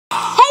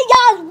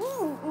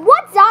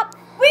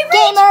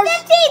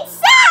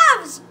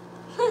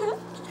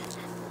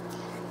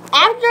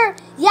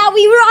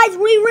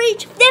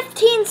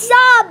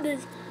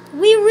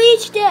We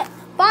reached it.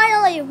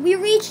 Finally, we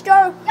reached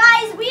our...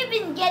 Guys, we've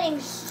been getting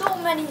so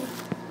many.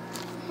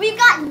 We've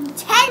gotten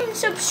 10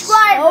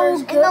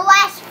 subscribers in the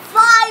last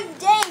 5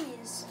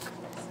 days.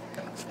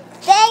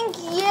 Thank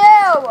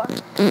you.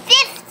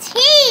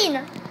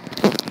 15.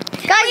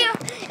 Guys,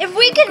 if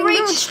we can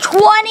reach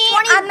 20,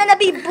 I'm going to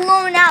be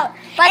blown out.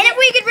 And if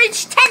we can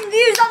reach 10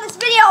 views on this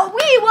video,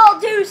 we will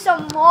do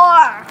some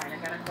more.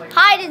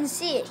 Hide and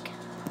seek.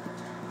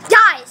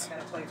 Guys,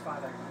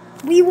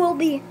 we will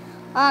be...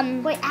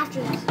 wait,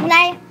 after this. When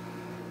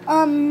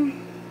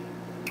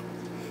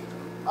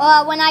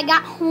I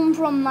got home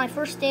from my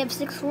first day of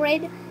 6th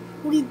grade,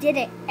 we did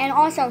it. And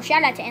also,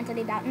 shout out to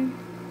Anthony Doughton.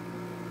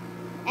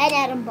 And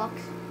Adam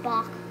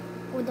Bach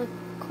with the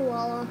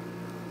koala.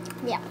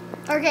 Yeah.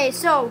 Okay,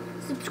 so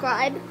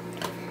subscribe.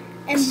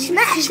 And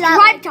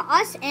subscribe to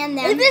us, and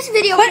then if this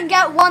video can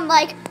get 1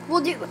 like,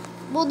 we'll do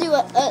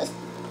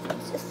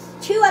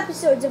 2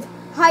 episodes of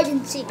hide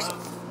and seek.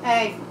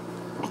 Hey.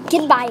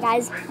 Goodbye,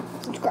 guys.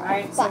 Subscribe. All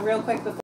right, so real quick before